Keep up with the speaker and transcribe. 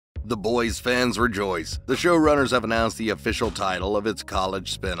The Boys fans rejoice. The showrunners have announced the official title of its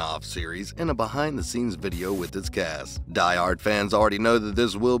college spin-off series in a behind-the-scenes video with its cast. Die-Hard fans already know that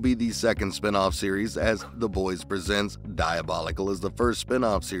this will be the second spin-off series, as The Boys Presents Diabolical is the first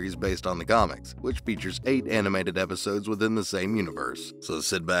spin-off series based on the comics, which features 8 animated episodes within the same universe. So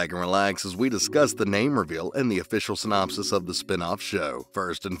sit back and relax as we discuss the name reveal and the official synopsis of the spin-off show.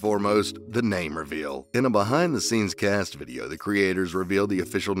 First and foremost, the name reveal. In a behind-the-scenes cast video, the creators revealed the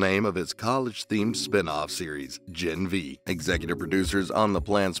official name of its college-themed spin-off series, Gen V. Executive producers on the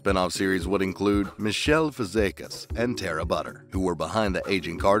planned spin-off series would include Michelle Fazekas and Tara Butter, who were behind the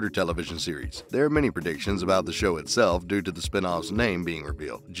Agent Carter television series. There are many predictions about the show itself due to the spin-off's name being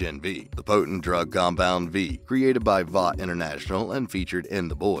revealed, Gen V. The potent drug compound V, created by Vought International and featured in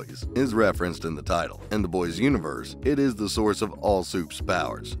The Boys, is referenced in the title. In The Boys universe, it is the source of all Supes'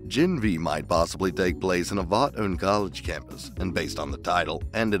 powers. Gen V might possibly take place in a Vought-owned college campus, and based on the title,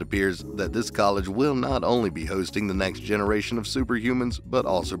 and it appears that this college will not only be hosting the next generation of superhumans, but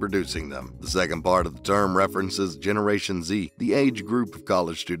also producing them. The second part of the term references Generation Z, the age group of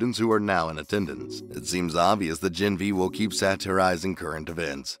college students who are now in attendance. It seems obvious that Gen V will keep satirizing current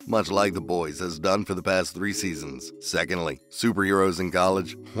events, much like The Boys has done for the past 3 seasons. Secondly, superheroes in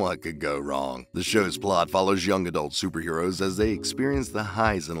college, what could go wrong? The show's plot follows young adult superheroes as they experience the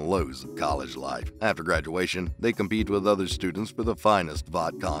highs and lows of college life. After graduation, they compete with other students for the finest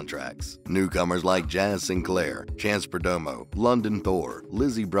Vought contracts. Newcomers like Jazz Sinclair, Chance Perdomo, London Thor,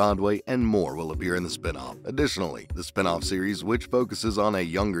 Lizzie Broadway, and more will appear in the spin-off. Additionally, the spin-off series, which focuses on a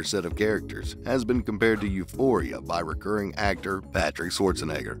younger set of characters, has been compared to Euphoria by recurring actor Patrick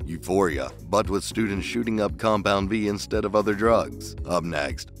Schwarzenegger. Euphoria, but with students shooting up Compound V instead of other drugs. Up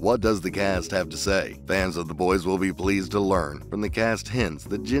next, what does the cast have to say? Fans of The Boys will be pleased to learn from the cast hints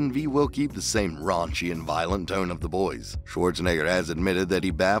that Gen V will keep the same raunchy and violent tone of The Boys. Schwarzenegger has admitted that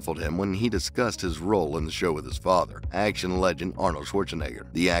he baffled him when he discussed his role in the show with his father, action legend Arnold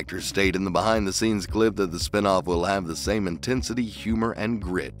Schwarzenegger. The actor stated in the behind-the-scenes clip that the spin-off will have the same intensity, humor, and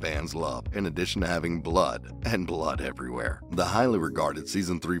grit fans love, in addition to having blood, and blood everywhere. The highly regarded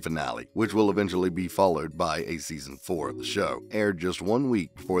Season 3 finale, which will eventually be followed by a Season 4 of the show, aired just 1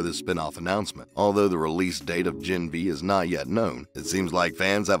 week before the spin-off announcement. Although the release date of Gen V is not yet known, it seems like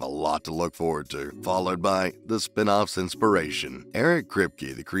fans have a lot to look forward to, followed by the spin-off's inspiration. Eric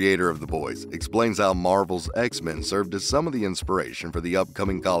Kripke, the creator of The Boys, explains how Marvel's X-Men served as some of the inspiration for the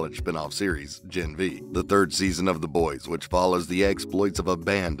upcoming college spin-off series, Gen V. The 3rd season of The Boys, which follows the exploits of a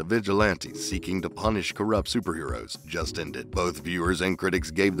band of vigilantes seeking to punish corrupt superheroes, just ended. Both viewers and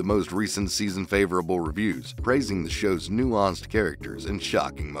critics gave the most recent season favorable reviews, praising the show's nuanced characters and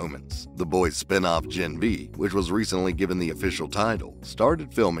shocking moments. The Boys spin-off Gen V, which was recently given the official title,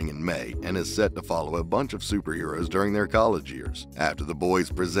 started filming in May and is set to follow a bunch of superheroes during their college years. After The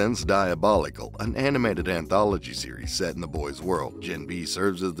Boys Presents Diabolical, an animated anthology series set in The Boys' world, Gen V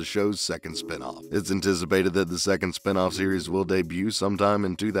serves as the show's second spin-off. It's anticipated that the second spin-off series will debut sometime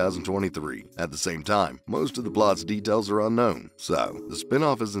in 2023. At the same time, most of the plot's details are unknown, so the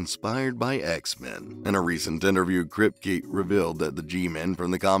spin-off is inspired by X-Men. In a recent interview, Kripke revealed that the G-Men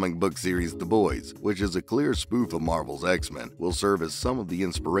from the comic book series The Boys, which is a clear spoof of Marvel's X-Men, will serve as some of the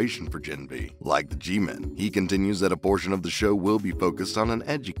inspiration for Gen V. Like the G-Men, he continues that a portion of the show will be focused on an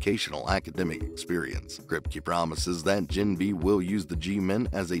educational academic experience. Kripke promises that Gen V will use the G-Men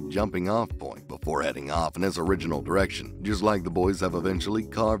as a jumping-off point before heading off in its original direction, just like The Boys have eventually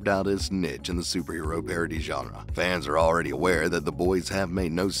carved out its niche in the superhero parody genre. Fans are already aware that The Boys have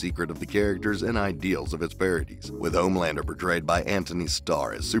made no secret of the characters and ideals of its parodies, with Homelander portrayed by Anthony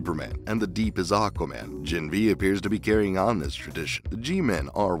Starr as Superman and the Deep as Aquaman. Gen V appears to be carrying on this tradition. The G-Men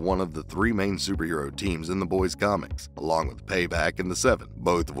are one of the 3 main superhero teams in The Boys comics, along with Payback and the Seven,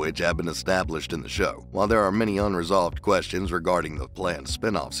 both of which have been established in the show. While there are many unresolved questions regarding the planned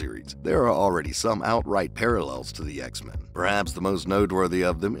spin-off series, there are already some outright parallels to the X-Men. Perhaps the most noteworthy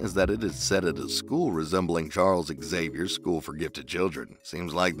of them is that it is set at a school resembling Charles Xavier's School for Gifted Children.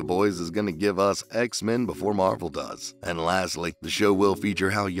 Seems like The Boys is going to give us X-Men before Marvel does. And lastly, the show will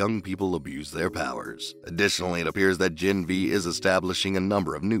feature how young people abuse their powers. Additionally, it appears that Gen V is establishing a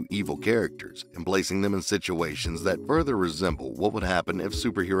number of new evil characters and placing them in situations that further resemble what would happen if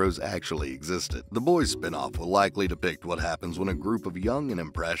superheroes actually existed. The Boys spin-off will likely depict what happens when a group of young and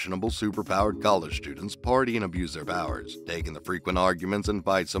impressionable superpowered college students party and abuse their powers, taking the frequent arguments and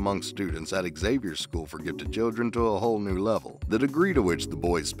fights amongst students at Xavier's School for Gifted Children to a whole new level. The degree to which The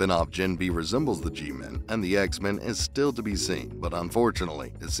Boys spin-off Gen V resembles the G-Men and the X-Men is still to be seen, but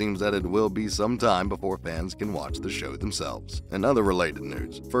unfortunately, it seems that it will be some time before fans can watch the show themselves. In other related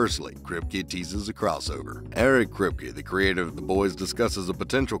news, firstly, Kripke teases a crossover. Eric Kripke, the creator of The Boys, discusses a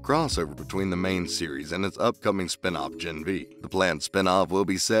potential crossover between the main series and its upcoming spin-off Gen V. The planned spin-off will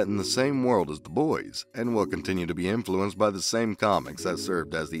be set in the same world as The Boys, and will continue to be influenced by the same comics that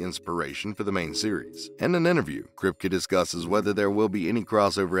served as the inspiration for the main series. In an interview, Kripke discusses whether there will be any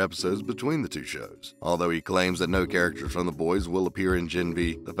crossover episodes between the two shows. Although he claims that no characters from The Boys will appear in Gen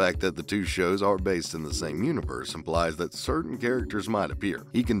V, the fact that the two shows are based in the same universe implies that certain characters might appear.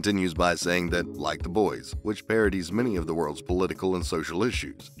 He continues by saying that, like The Boys, which parodies many of the world's political and social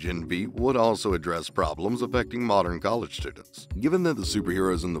issues, Gen V would also address problems affecting modern college students. Given that the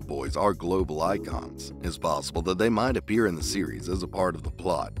superheroes in The Boys are global icons, it's possible that they might appear in the series as a part of the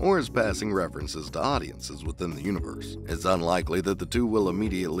plot, or as passing references to audiences within the universe. It's unlikely that the two will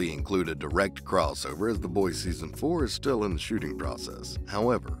immediately include a direct crossover, as The Boys Season 4 is still in the shooting process.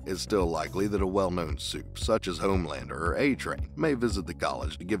 However, it's still likely that a well-known Supe, such as Homelander or A-Train, may visit the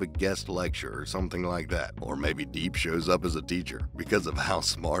college to give a guest lecture or something like that. Or maybe Deep shows up as a teacher, because of how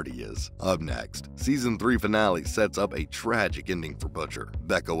smart he is. Up next, Season 3 finale sets up a tragic ending for Butcher.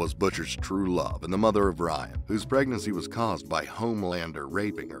 Becca was Butcher's true love and the mother of Ryan, whose pregnancy was caused by Homelander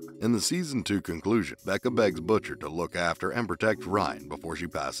raping her. In the Season 2 conclusion, Becca begs Butcher to look after and protect Ryan before she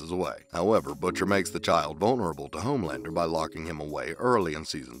passes away. However, Butcher makes the child vulnerable to Homelander by locking him away early in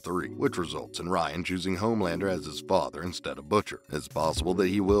Season 3, which results in Ryan choosing Homelander as his father instead of Butcher. It's possible that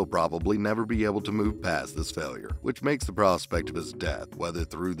he will probably never be able to move past this failure, which makes the prospect of his death, whether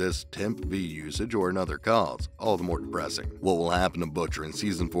through this temp V usage or another cause, all the more depressing. What will happen to Butcher in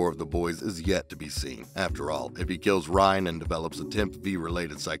Season 4 of The Boys is yet to be seen. After all, if he kills Ryan and develops a temp V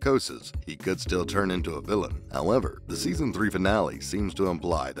related psychosis, he could still turn into a villain. However, the Season 3 finale seems to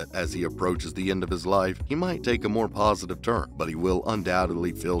imply that as he approaches the end of his life, he might take a more positive turn, but he will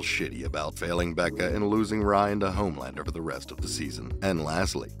undoubtedly feel shitty about failing Becca and losing Ryan to Homelander for the rest of the season. And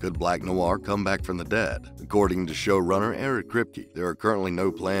lastly, could Black Noir come back from the dead? According to showrunner Eric Kripke, there are currently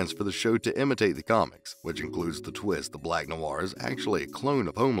no plans for the show to imitate the comics, which includes the twist the Black Noir is actually a clone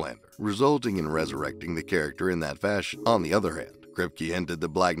of Homelander, resulting in resurrecting the character in that fashion. On the other hand, Kripke hinted that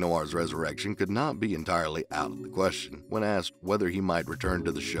Black Noir's resurrection could not be entirely out of the question when asked whether he might return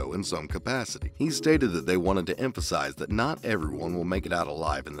to the show in some capacity. He stated that they wanted to emphasize that not everyone will make it out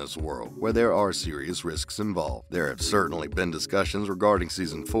alive in this world, where there are serious risks involved. There have certainly been discussions regarding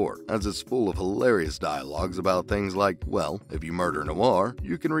Season 4, as it's full of hilarious dialogues about things like, well, if you murder Noir,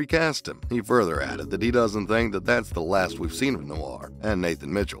 you can recast him. He further added that he doesn't think that that's the last we've seen of Noir, and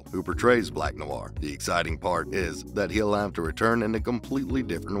Nathan Mitchell, who portrays Black Noir. The exciting part is that he'll have to return in a completely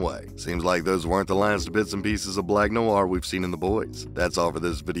different way. Seems like those weren't the last bits and pieces of Black Noir we've seen in The Boys. That's all for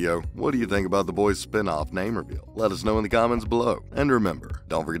this video. What do you think about The Boys spin-off name reveal? Let us know in the comments below. And remember,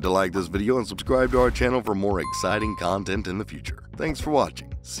 don't forget to like this video and subscribe to our channel for more exciting content in the future. Thanks for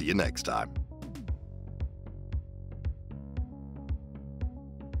watching. See you next time.